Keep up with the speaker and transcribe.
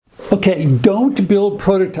Okay, don't build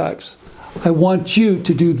prototypes. I want you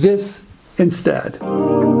to do this instead.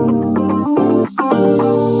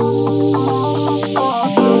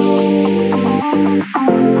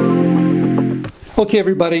 Okay,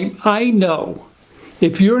 everybody, I know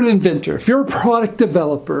if you're an inventor, if you're a product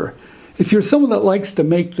developer, if you're someone that likes to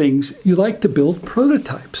make things, you like to build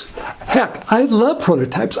prototypes. Heck, I love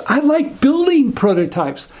prototypes. I like building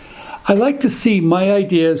prototypes. I like to see my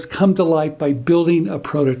ideas come to life by building a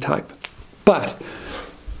prototype. But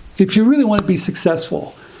if you really want to be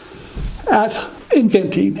successful at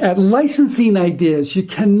inventing, at licensing ideas, you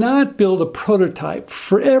cannot build a prototype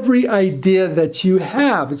for every idea that you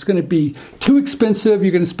have. It's going to be too expensive.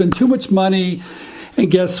 You're going to spend too much money. And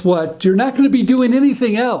guess what? You're not going to be doing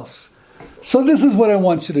anything else. So this is what I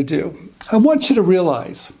want you to do. I want you to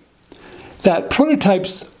realize that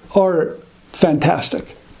prototypes are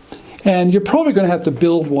fantastic. And you're probably going to have to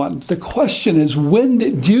build one. The question is,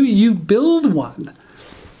 when do you build one?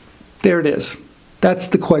 There it is. That's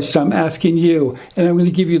the question I'm asking you. And I'm going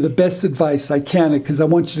to give you the best advice I can because I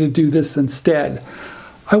want you to do this instead.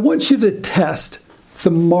 I want you to test the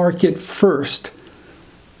market first.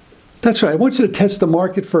 That's right. I want you to test the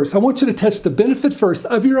market first. I want you to test the benefit first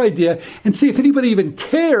of your idea and see if anybody even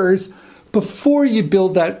cares before you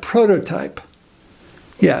build that prototype.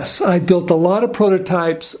 Yes, I built a lot of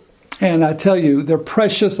prototypes. And I tell you, they're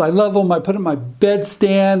precious. I love them. I put them in my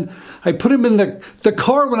bedstand. I put them in the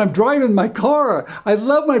car when I'm driving my car. I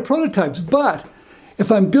love my prototypes. But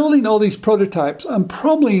if I'm building all these prototypes, I'm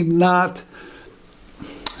probably not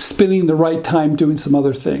spending the right time doing some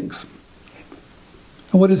other things.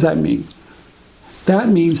 And what does that mean? That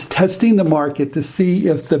means testing the market to see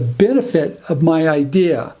if the benefit of my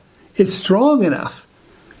idea is strong enough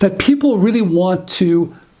that people really want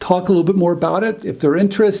to talk a little bit more about it, if they're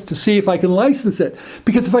interested, to see if I can license it.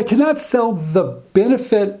 Because if I cannot sell the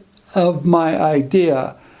benefit of my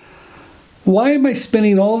idea, why am I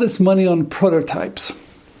spending all this money on prototypes?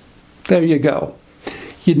 There you go.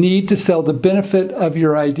 You need to sell the benefit of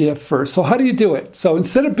your idea first. So how do you do it? So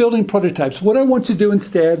instead of building prototypes, what I want you to do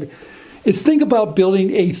instead is think about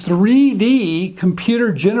building a 3D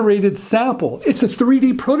computer-generated sample. It's a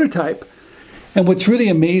 3D prototype. And what's really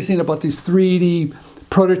amazing about these 3D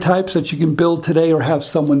prototypes that you can build today or have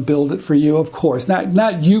someone build it for you, of course.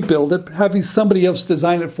 Not you build it, having somebody else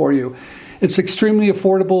design it for you. It's extremely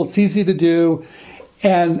affordable. It's easy to do.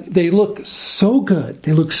 And they look so good.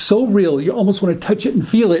 They look so real. You almost want to touch it and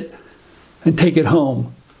feel it and take it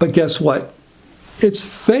home. But guess what? It's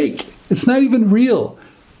fake. It's not even real.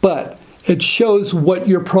 But it shows what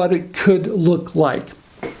your product could look like.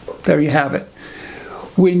 There you have it.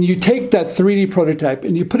 When you take that 3D prototype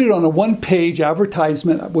and you put it on a one-page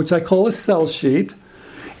advertisement, which I call a sell sheet,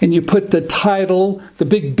 and you put the title, the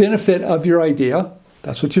big benefit of your idea,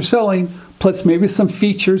 that's what you're selling, plus maybe some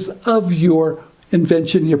features of your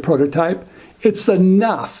invention, your prototype, it's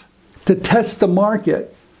enough to test the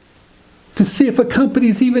market to see if a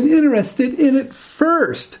company's even interested in it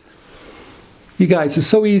first. You guys, it's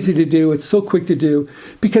so easy to do. It's so quick to do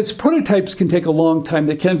because prototypes can take a long time.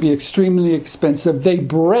 They can be extremely expensive. They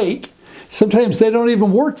break. Sometimes they don't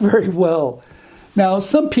even work very well. Now,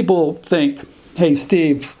 some people think, hey,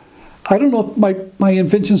 Steve, I don't know if my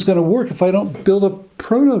invention's going to work if I don't build a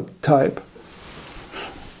prototype.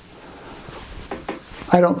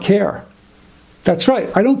 I don't care. That's right.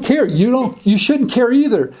 I don't care. You shouldn't care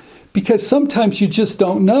either because sometimes you just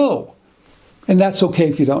don't know. And that's okay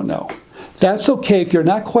if you don't know. That's okay if you're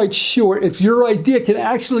not quite sure if your idea can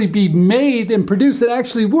actually be made and produced and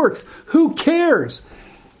actually works. Who cares?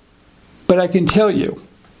 But I can tell you,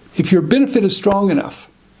 if your benefit is strong enough,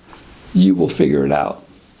 you will figure it out.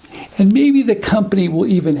 And maybe the company will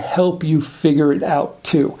even help you figure it out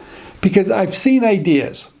too. Because I've seen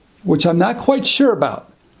ideas, which I'm not quite sure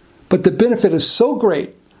about, but the benefit is so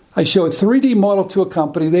great. I show a 3D model to a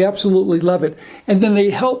company, they absolutely love it, and then they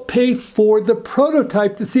help pay for the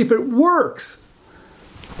prototype to see if it works.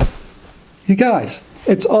 You guys,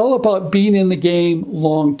 it's all about being in the game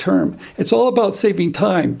long term. It's all about saving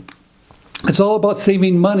time. It's all about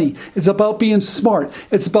saving money. It's about being smart.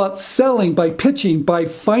 It's about selling by pitching, by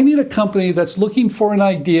finding a company that's looking for an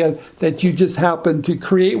idea that you just happen to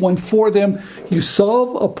create one for them. You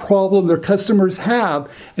solve a problem their customers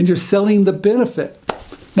have, and you're selling the benefit.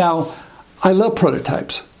 Now, I love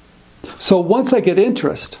prototypes. So once I get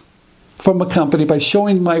interest from a company by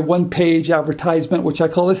showing my one-page advertisement, which I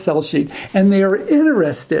call a sell sheet, and they are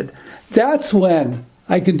interested, that's when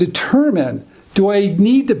I can determine, do I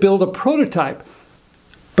need to build a prototype?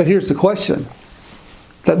 But here's the question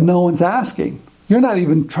that no one's asking. You're not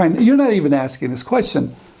even asking this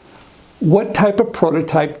question. what type of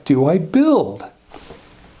prototype do I build?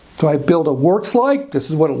 Do I build a works like? This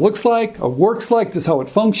is what it looks like. A works like, this is how it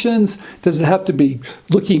functions. Does it have to be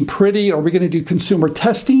looking pretty? Are we going to do consumer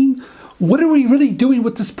testing? What are we really doing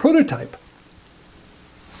with this prototype?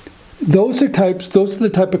 Those are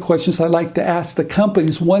the type of questions I like to ask the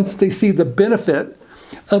companies once they see the benefit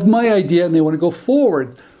of my idea and they want to go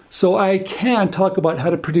forward. So I can talk about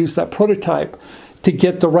how to produce that prototype to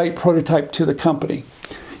get the right prototype to the company.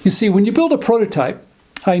 You see, when you build a prototype,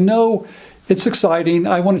 I know it's exciting.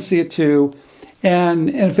 I want to see it too. And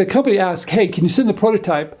if a company asks, hey, can you send the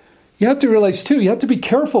prototype? You have to realize too, you have to be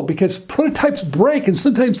careful because prototypes break and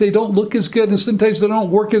sometimes they don't look as good and sometimes they don't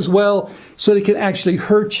work as well, so they can actually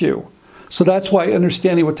hurt you. So that's why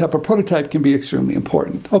understanding what type of prototype can be extremely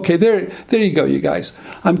important. Okay, there you go, you guys.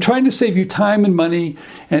 I'm trying to save you time and money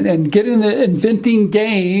and get in the inventing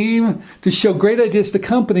game to show great ideas to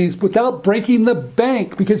companies without breaking the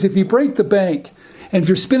bank. Because if you break the bank and if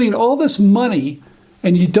you're spending all this money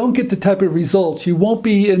and you don't get the type of results, you won't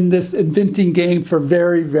be in this inventing game for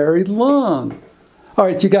very, very long. All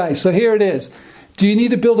right, you guys, so here it is. Do you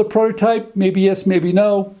need to build a prototype? Maybe yes, maybe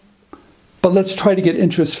no. But let's try to get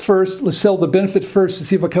interest first. Let's sell the benefit first to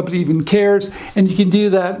see if a company even cares. And you can do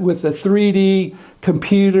that with a 3D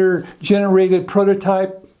computer-generated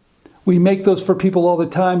prototype. We make those for people all the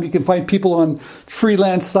time. You can find people on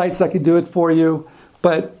freelance sites that can do it for you.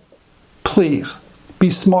 But please, be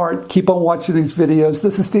smart. Keep on watching these videos.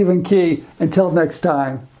 This is Stephen Key. Until next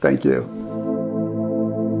time, thank you.